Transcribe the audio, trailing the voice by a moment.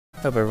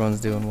Hope everyone's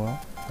doing well.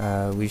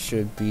 We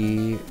should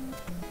be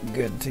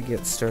good to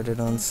get started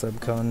on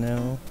Subcon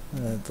now.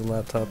 The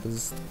laptop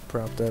is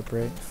propped up,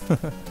 right?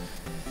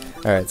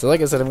 Alright, so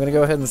like I said, I'm going to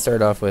go ahead and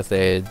start off with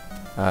a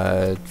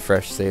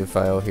fresh save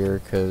file here,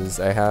 because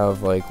I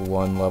have like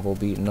one level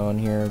beaten on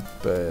here,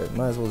 but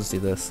might as well just do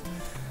this.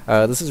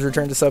 This is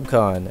Return to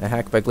Subcon, a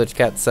hack by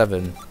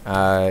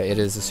GlitchCat7. It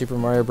is a Super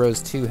Mario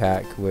Bros. 2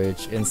 hack,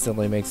 which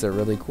instantly makes it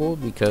really cool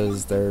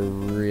because there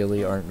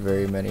really aren't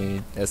very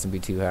many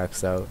SMB2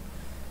 hacks out.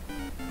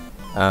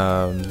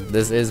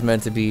 This is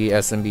meant to be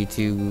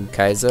SMB2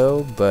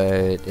 Kaizo,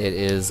 but it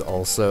is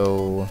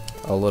also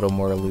a little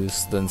more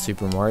loose than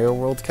Super Mario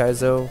World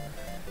Kaizo,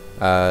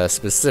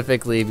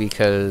 specifically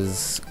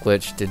because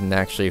Glitch didn't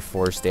actually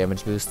force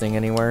damage boosting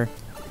anywhere.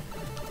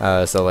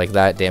 So like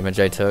that damage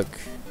I took,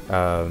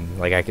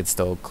 like I could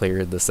still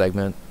clear the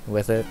segment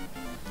with it,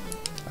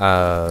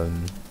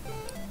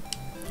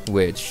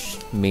 which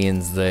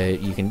means that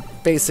you can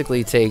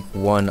basically take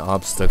one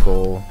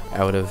obstacle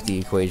out of the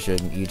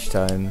equation each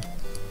time.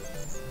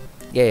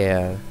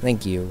 Yeah,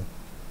 thank you.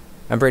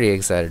 I'm pretty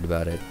excited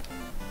about it.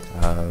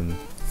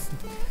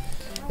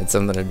 It's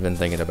something I've been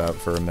thinking about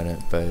for a minute,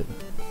 but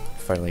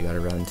finally got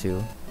around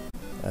to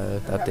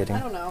updating. I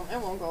don't know, it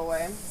won't go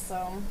away,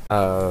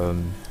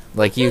 so...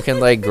 like you can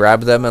like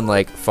grab them and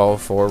like fall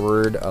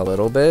forward a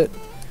little bit,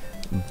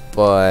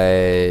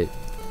 but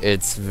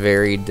it's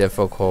very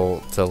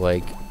difficult to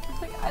like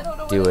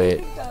do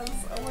it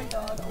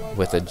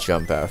with a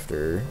jump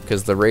after,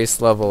 because the race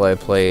level I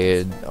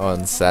played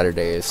on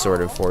Saturday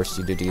sort of forced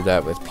you to do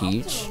that with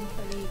Peach,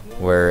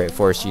 where it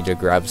forced you to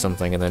grab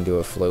something and then do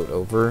a float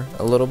over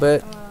a little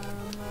bit.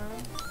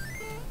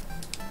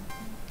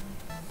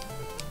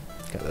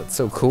 God, that's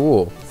so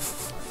cool.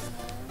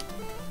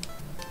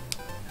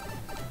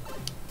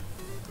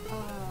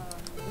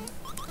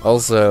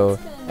 Also,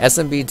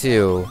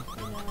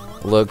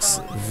 SMB2 looks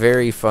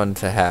very fun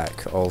to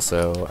hack.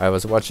 Also, I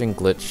was watching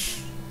Glitch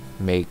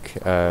make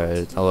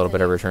a little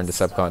bit of Return to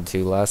Subcon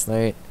 2 last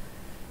night,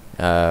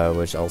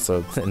 which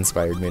also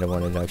inspired me to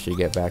want to actually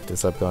get back to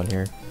Subcon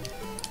here.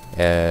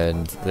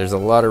 And there's a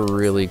lot of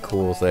really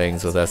cool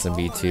things with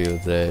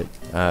SMB2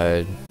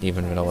 that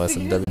even vanilla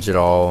SMW at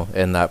all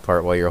in that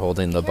part while you're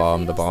holding the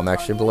bomb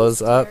actually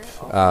blows up,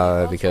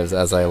 because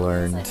as I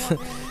learned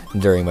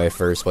during my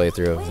first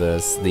playthrough of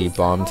this, the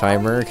bomb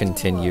timer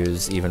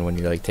continues even when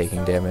you're like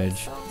taking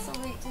damage.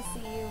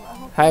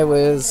 Hi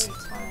Wiz!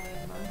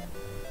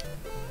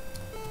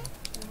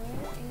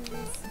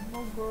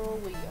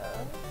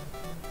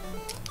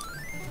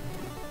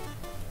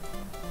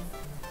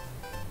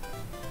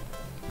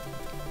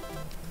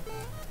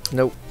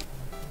 Nope.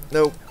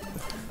 Nope.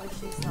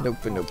 Nope,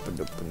 nope, nope,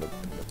 nope, nope.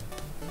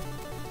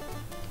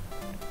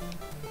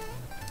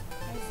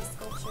 Here's the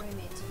sculpture we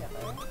made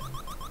together.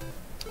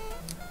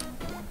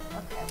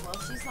 Okay, well,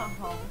 she's not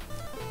home.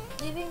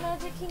 Leaving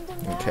Magic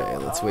Kingdom now? Okay,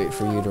 let's wait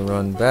for you to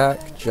run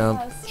back.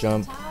 Jump,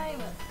 jump,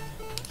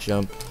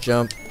 jump,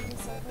 jump.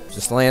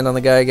 Just land on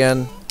the guy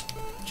again.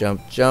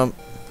 Jump, jump.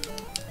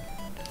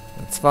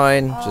 That's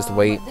fine. Just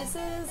wait. This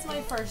is my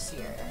first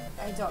year.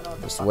 I don't know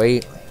what Just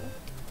wait. I'm doing.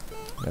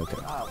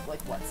 Okay.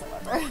 Like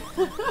whatsoever.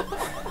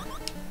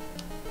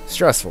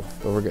 Stressful,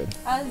 but we're good.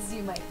 As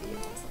you might be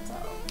able to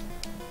tell.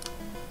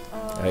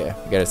 Oh yeah,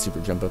 you got a super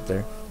jump up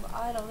there.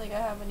 I don't think I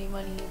have any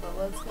money, but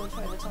let's go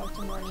try to talk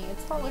to Marnie.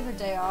 It's probably her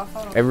day off.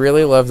 I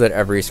really love that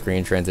every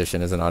screen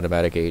transition is an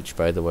automatic H,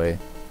 by the way.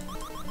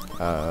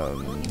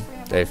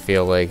 I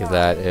feel like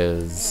that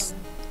is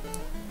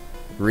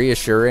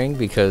reassuring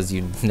because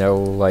you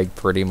know like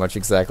pretty much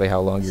exactly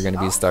how long you're going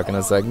to be stuck in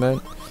a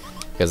segment.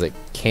 Because it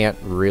can't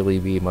really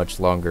be much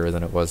longer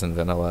than it was in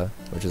vanilla,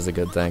 which is a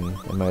good thing,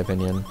 in my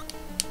opinion.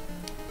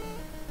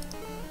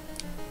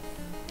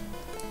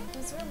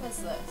 Whose room is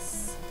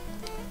this?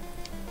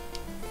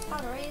 How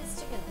to raise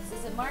chickens.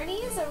 Is it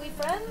Marnie's? Are we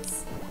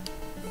friends?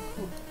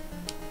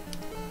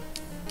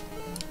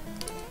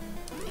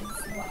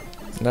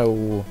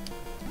 No.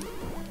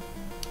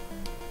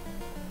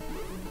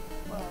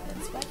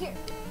 What's back here?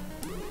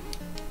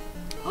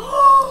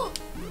 Oh!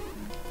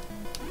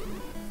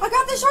 I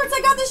got the shorts!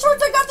 I got the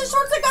shorts! I got the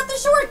shorts! I got the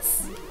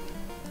shorts!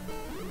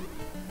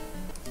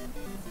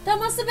 That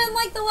must have been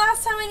like the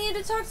last time I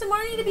needed to talk to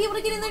Marnie to be able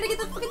to get in there to get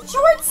the fucking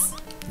shorts!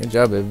 Good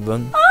job,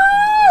 everyone.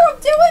 Oh! I'm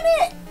doing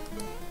it!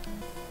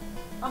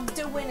 I'm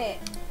doing it!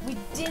 We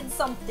did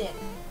something!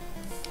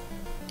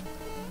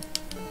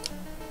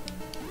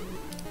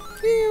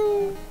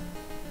 Phew.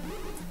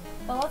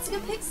 The lots of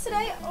good pics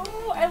today.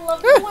 Oh, I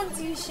love the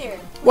ones you shared.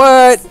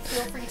 What?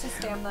 Feel free to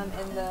spam them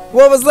in the...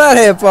 What was that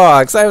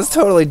hitbox? I was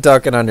totally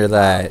ducking under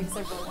that. Because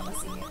I really want to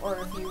see it. Or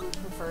if you would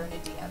prefer in a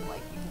DM,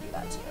 like, you can do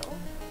that too.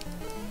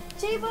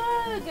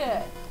 J-Bug!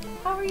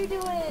 How are you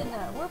doing?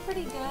 We're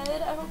pretty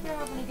good. I hope you're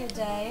having a good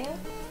day.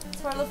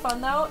 It's part of the fun,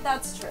 though.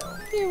 That's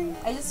true.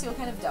 I just feel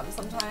kind of dumb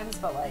sometimes,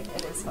 but, like,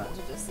 it is fun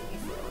to just see me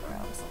flailing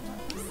around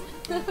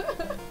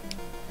sometimes.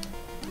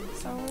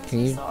 Can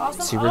you so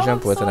awesome. super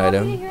jump with an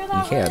item? You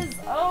can.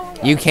 Oh,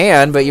 You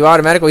can, but you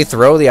automatically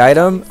throw the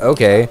item?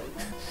 Okay.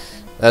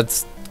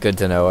 That's Good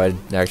to know. I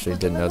actually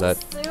didn't know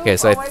that. Okay,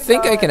 so Oh I my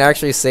think I God. can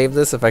actually save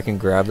this if I can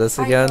grab this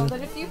I know, again.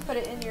 but if you put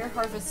it in your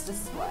harvest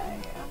display,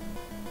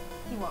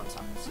 he won't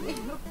talk to you.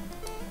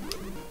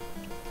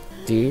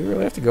 Do you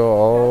really have to go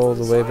all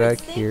the way Shorts, back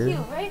thank here? you,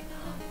 right?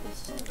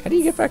 How do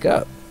you get back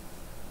up?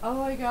 Oh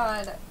my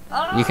God.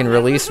 You can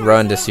release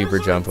run to super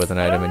jump with an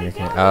item in your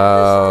hand.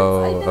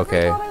 Oh,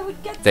 okay.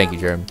 Thank you,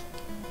 Germ.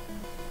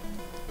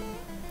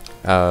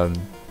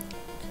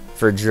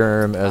 For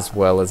Germ, as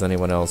well as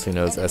anyone else who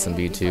knows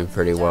SMB2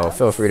 pretty well,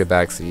 feel free to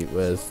backseat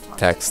with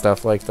tech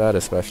stuff like that,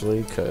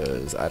 especially,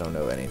 because I don't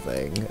know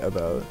anything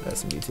about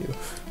SMB2.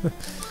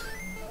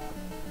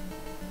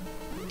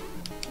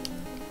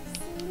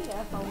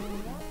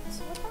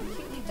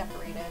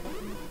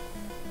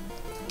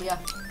 Yeah.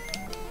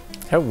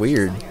 How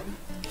weird.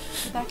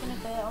 Back in a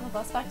bit on the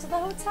bus back to the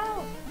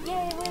hotel.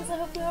 Yay, Liz, I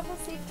hope you have a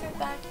safe trip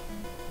back.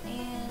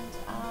 And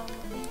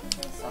thank you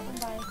for stopping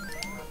by.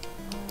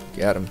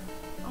 Got him.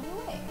 On the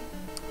way.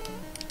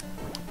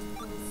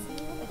 We'll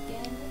see you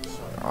again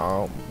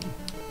shortly.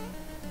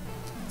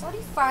 It's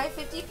already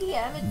 5:50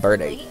 p.m. It's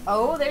Birdie. late.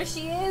 Oh, there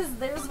she is.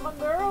 There's my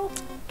girl.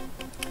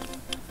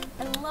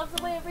 I love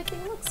the way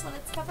everything looks when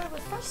it's covered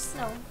with fresh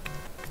snow.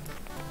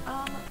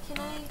 Can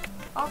I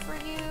offer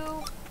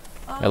you...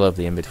 I love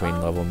the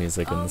in-between level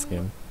music in this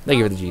game. Thank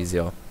you for the G's,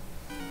 y'all.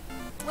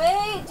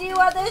 Wait, do you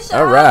want this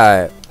shot?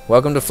 Alright,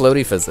 welcome to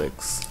Floaty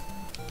Physics.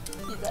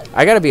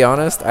 I gotta be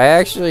honest, I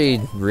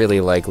actually really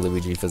like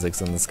Luigi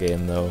physics in this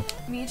game, though.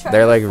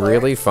 They're like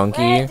really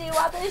funky, Wait, do you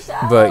want this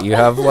shot? but you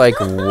have like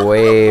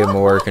way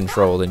more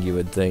control than you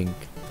would think.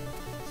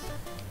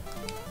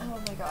 Oh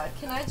my God,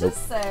 can I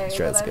just say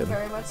that I'm good.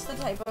 very much the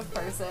type of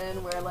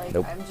person where like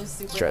I'm just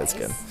super Try's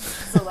nice. good.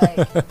 So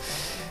like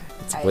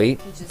Wait.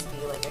 I could just be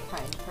like a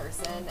kind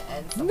person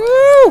and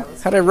No!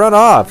 How'd I run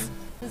off?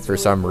 For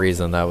some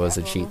reason, that was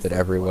a cheat that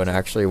everyone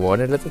actually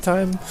wanted at the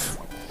time.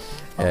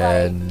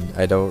 And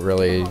I don't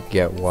really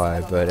get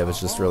why, but it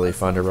was just really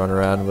fun to run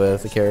around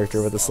with a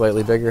character with a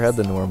slightly bigger head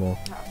than normal.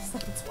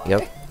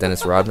 Yep,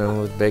 Dennis Rodman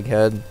with big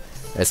head.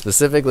 I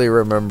specifically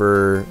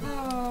remember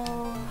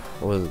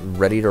was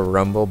Ready to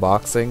Rumble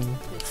boxing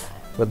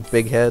with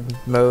big head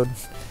mode.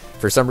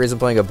 For some reason,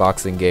 playing a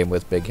boxing game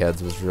with big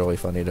heads was really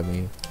funny to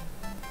me.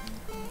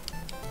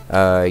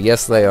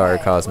 Yes, they are,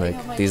 Cosmic.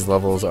 These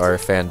levels are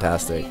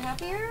fantastic.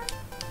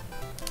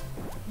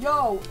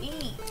 Yo,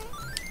 eat!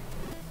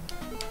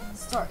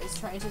 Start is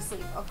trying to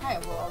sleep. Okay,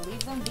 well, I'll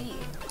leave them be.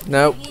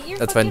 Nope, Eat your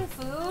that's fucking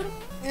fine. food.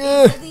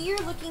 Maybe you're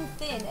looking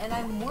thin, and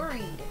I'm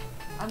worried.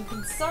 I'm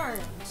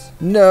concerned.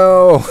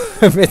 No!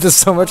 I made this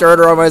so much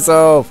harder on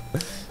myself!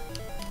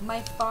 My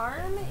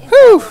farm is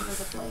all over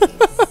the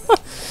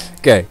place.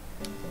 Okay.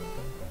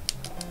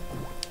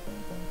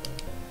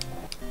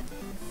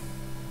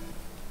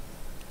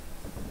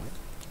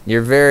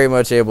 You're very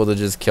much able to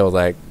just kill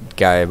that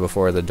guy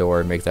before the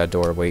door and make that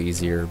door way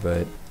easier,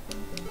 but...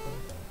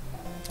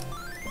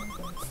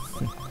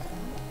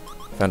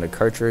 Found a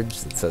cartridge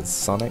that says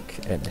Sonic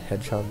and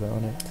Hedgehog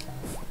on it.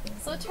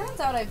 So it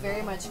turns out I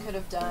very much could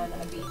have done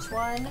a beach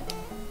one,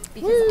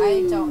 because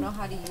I don't know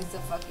how to use the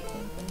fucking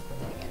thing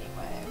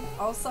anyway.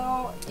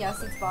 Also,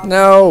 yes, it's bothering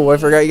No, me I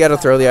forgot you gotta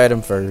that throw the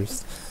item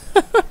first.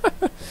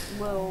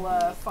 little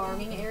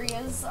farming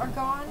areas are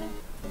gone,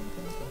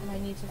 and I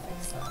need to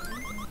fix them.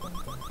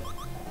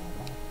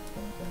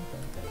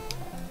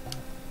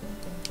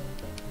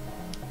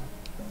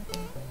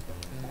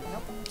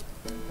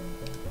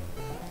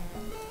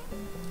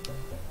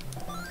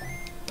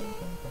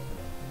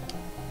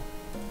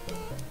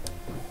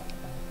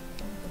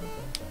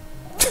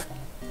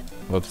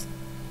 Whoops.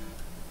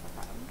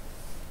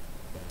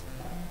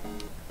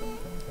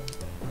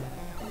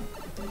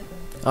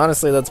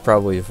 Honestly, that's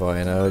probably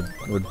fine. I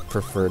would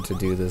prefer to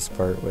do this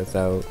part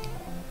without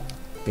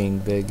being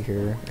big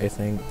here, I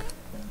think.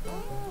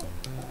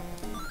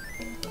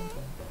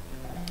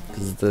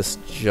 Because this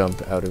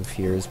jump out of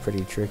here is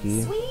pretty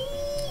tricky.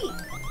 Sweet!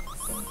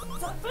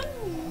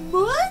 7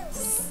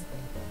 months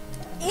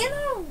in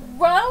a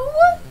row?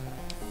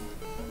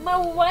 My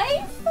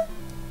wife?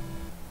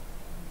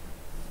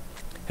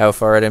 How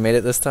far had I made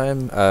it this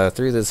time?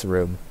 Through this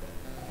room.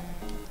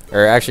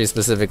 Or actually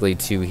specifically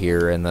to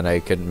here, and then I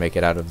couldn't make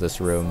it out of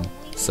this room.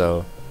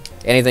 So,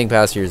 anything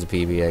past here is a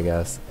PB, I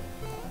guess.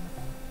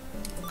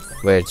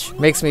 Which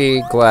makes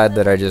me glad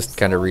that I just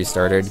kind of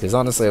restarted, because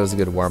honestly it was a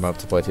good warm-up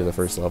to play through the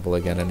first level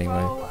again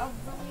anyway. Bro, I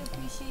really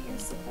appreciate your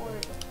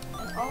support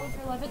and all of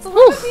your love. It's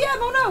 11 p.m.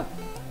 Oh no!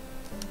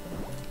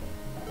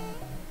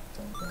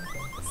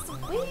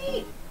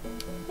 Sweet!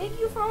 Thank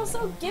you for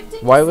also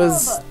gifting Why a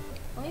was... sub.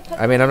 Let me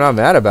pet I mean, I'm not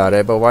mad about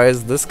it, but why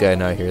is this guy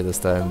not here this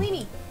time?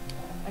 Bellini.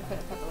 I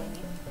couldn't pet Bellini.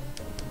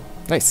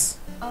 Nice.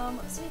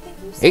 Sweet, thank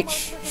you so H. much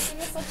for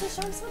giving us such a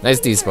sharks with Nice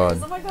fingers.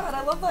 despawn. Oh my god,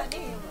 I love that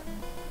name.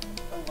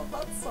 I love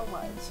that so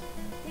much.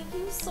 Thank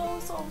you so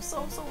much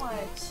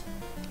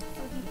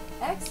for the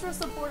extra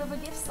support of a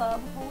gift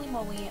sub. Holy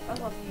moly, I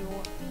love you.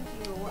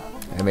 Thank you.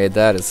 I made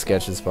that as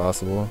sketch as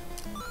possible.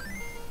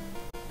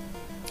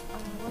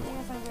 One thing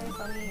I find very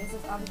funny is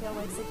if Abby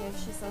Abigail likes a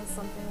gift, she says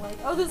something like,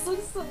 "Oh, this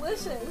looks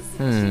delicious." She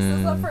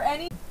says that for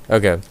any.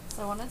 Okay.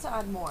 So I wanted to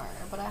add more,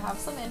 but I have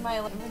some in my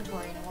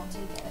inventory and I won't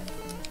take it.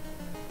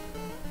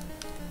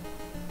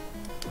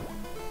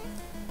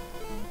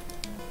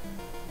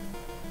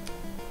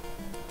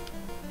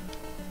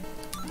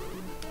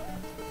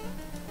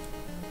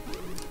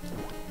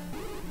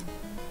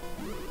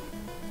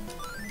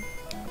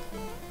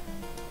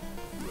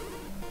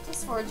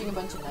 Just foraging a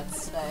bunch of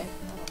nuts today.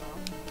 I don't know.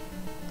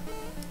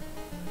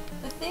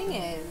 The thing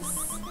is,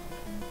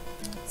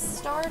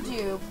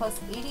 Stardew plus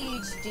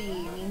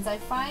ADHD means I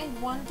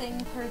find one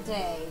thing per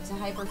day to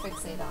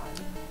hyperfixate on,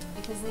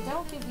 because they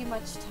don't give you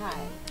much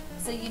time.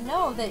 So you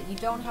know that you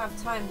don't have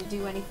time to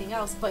do anything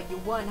else, but you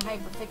want to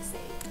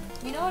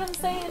hyperfixate. You know what I'm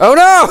saying? Oh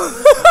no!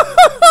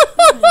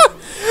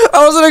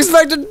 I wasn't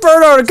expecting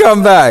Birdo to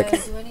come back! Do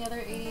any other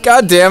ADHD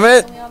God damn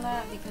it! on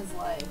that? Because,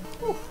 like,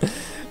 whew.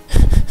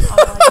 I'm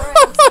like, alright,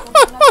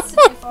 let's go nuts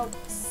today,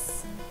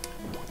 folks.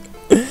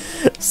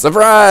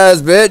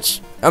 Surprise,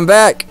 bitch! I'm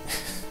back!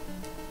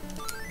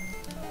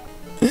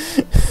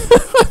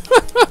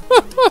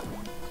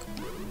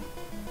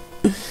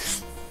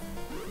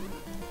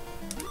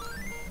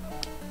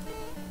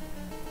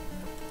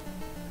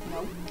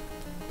 Nope.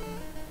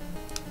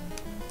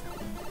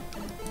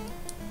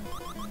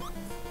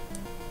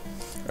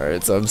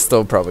 Alright, so I'm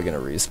still probably gonna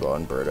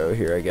respawn Birdo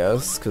here, I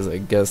guess. Because I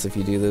guess if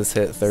you do this,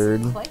 hit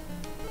third. Click.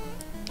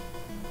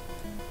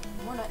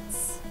 More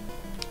nuts.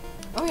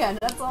 Oh yeah,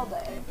 nuts all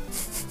day.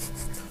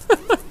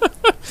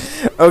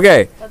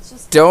 Okay, That's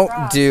just don't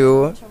grass.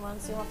 do Winter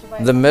months, you'll have to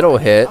buy the it. middle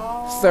hit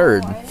Oh,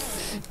 third. I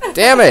didn't.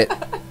 Damn it!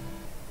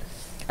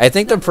 I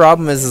think the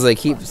problem is I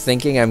keep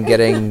thinking I'm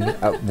getting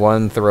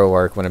one throw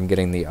arc when I'm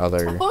getting the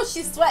other. Oh,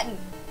 she's sweating.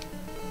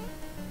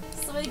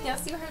 So I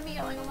guess you heard me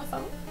yelling on the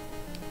phone?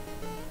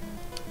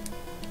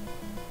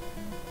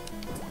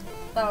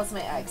 That was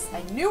my ex.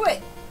 I knew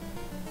it!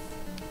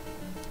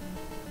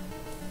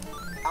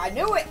 I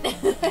knew it!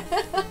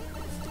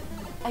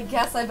 I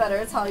guess I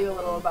better tell you a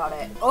little about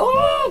it.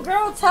 Oh,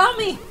 girl, tell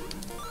me!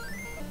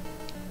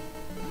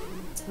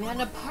 We had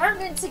an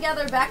apartment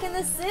together back in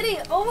the city.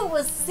 Oh, it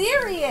was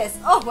serious.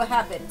 Oh, what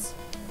happened?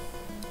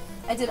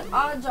 I did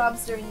odd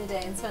jobs during the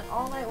day and spent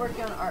all night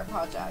working on art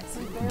projects.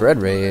 Bread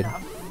raid.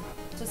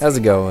 How's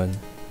it going?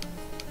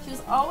 She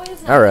was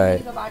always Alright.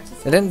 to go back to It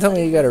school didn't tell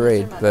me you got a and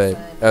raid, study but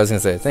medicine. I was gonna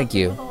say thank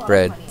you. With a lot of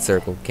Bread, money in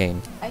circle, it.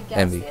 cane, I guess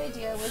envy. the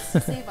idea was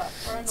to save up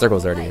for a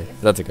Circle's normal already here.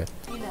 life. That's okay.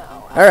 You know,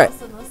 a Alright.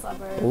 house in the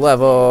suburbs,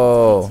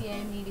 Level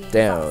PTA meetings,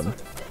 down. that sort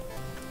of thing.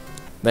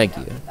 Thank Yeah,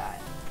 you. like that.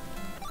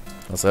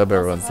 Also, hope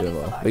everyone's Also doing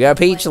running well. for We got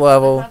Peach life.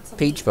 level, I had to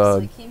Peach leave,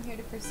 bug. So I came here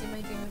to pursue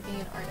my dream of being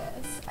an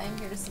artist. I am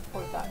here to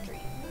support that dream.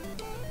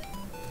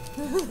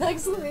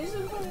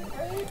 Exclamation point,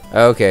 right?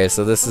 Okay,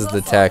 so this is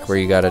the tech where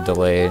you gotta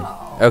delay.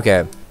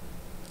 Okay.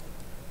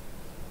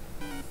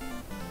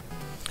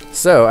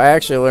 So, I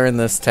actually learned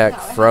this tech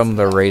from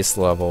the race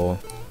level.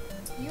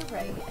 You're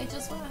right. I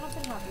just want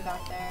to happy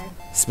back there.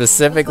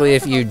 Specifically,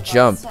 if you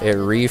jump, it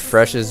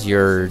refreshes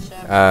your,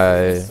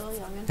 I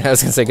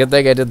was gonna say, good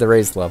thing I did the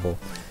race level.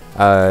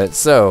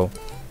 So,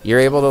 you're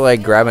able to,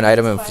 like, grab an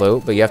item and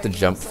float, but you have to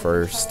jump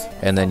first,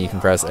 and then you can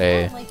press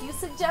A.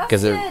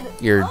 Because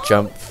your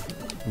jump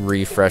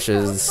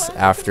refreshes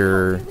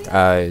after,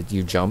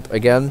 you jump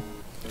again.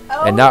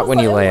 And not when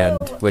you land,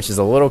 which is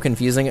a little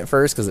confusing at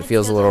first because it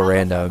feels a little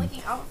random.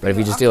 But if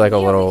you just do like a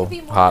little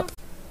hop.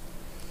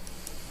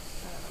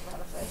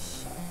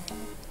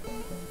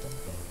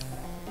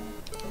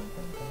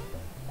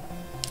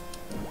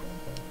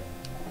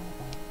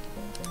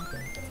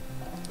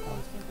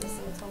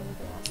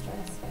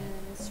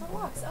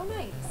 Oh,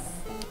 nice.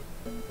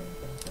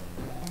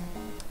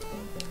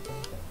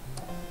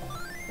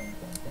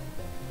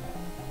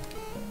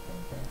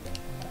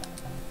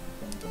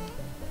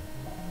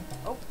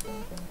 Oh.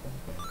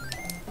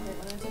 Okay,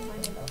 let me take my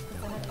hand off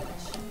because I had an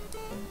itch.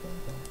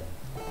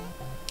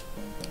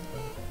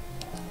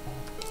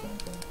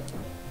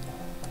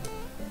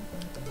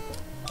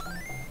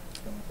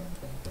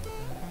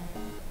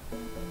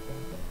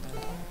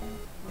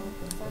 Well,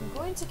 if I'm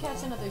going to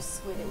catch another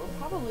squid, it will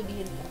probably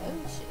be in the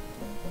ocean.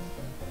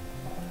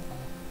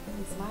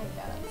 That's my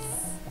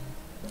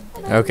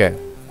guess. Okay.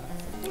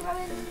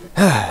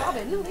 Hey,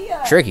 Robin,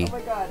 Leah. Tricky. Oh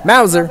my God.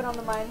 Mauser. I have Robin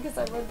on the mind because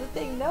I read the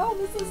thing. No,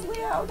 this is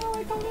Leah. Oh no,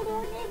 I called her the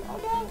wrong name. Oh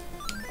no.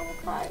 I will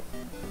cry.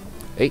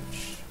 H.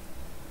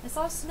 I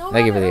saw snow.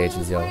 Thank you for the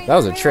H's, yo. That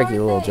was a tricky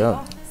little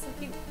jump. Oh, so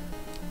cute.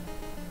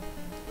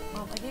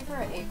 Well, I gave her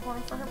an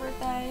acorn for her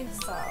birthday,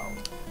 so.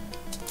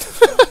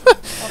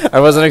 I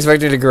wasn't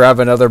expecting to grab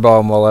another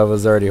bomb while I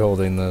was already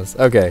holding this.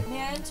 Okay. May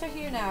I enter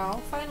here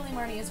now? Finally,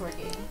 Marnie is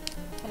working.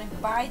 Can I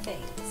buy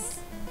things?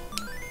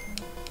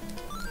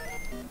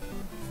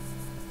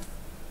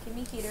 Give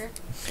me heater.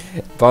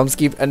 Bombs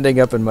keep ending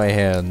up in my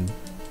hand.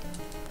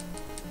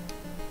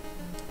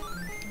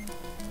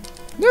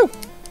 No.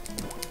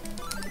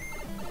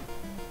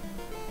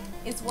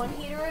 Is one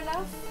heater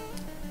enough?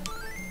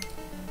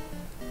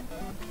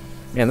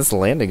 Man, this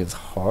landing is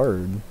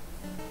hard.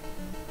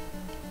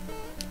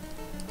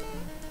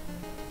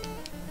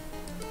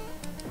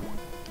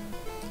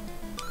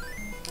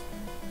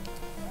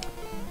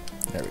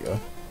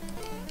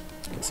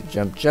 So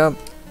jump, jump.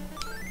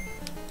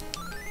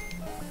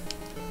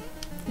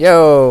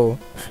 Yo!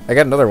 I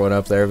got another one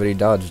up there, but he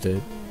dodged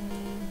it.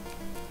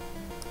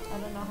 I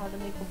don't know how to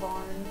make a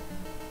barn.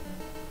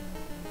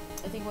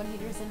 I think 1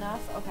 heater's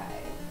enough. Okay.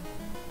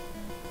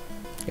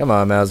 Come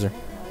on, Mauser. I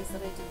didn't realize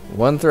that I didn't.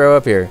 One throw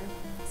up here.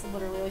 It's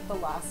literally like the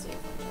last day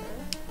of winter.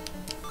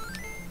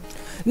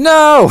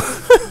 No! But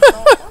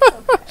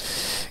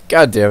that's okay.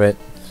 God damn it.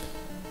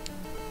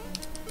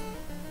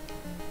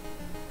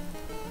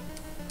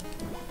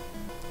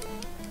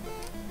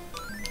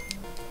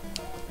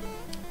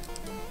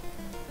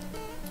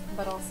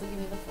 But also give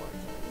me the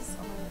forges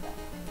on my way back.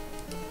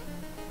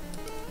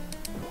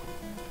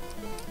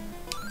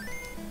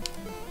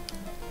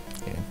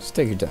 Yeah, just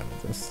take your time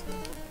with this.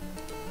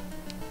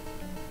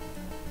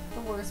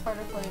 The worst part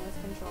of playing with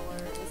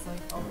controller is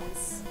like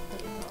always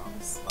putting the wrong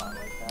spot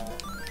like that.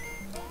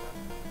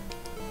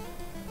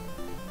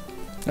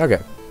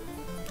 Okay.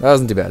 That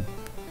wasn't too bad.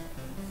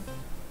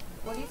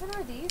 What even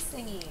are these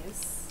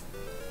thingies?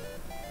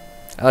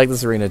 I like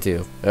this arena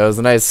too. It was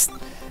a nice,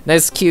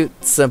 cute,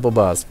 simple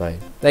boss fight.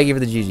 Thank you for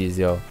the GGs,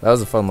 yo. That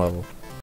was a fun level.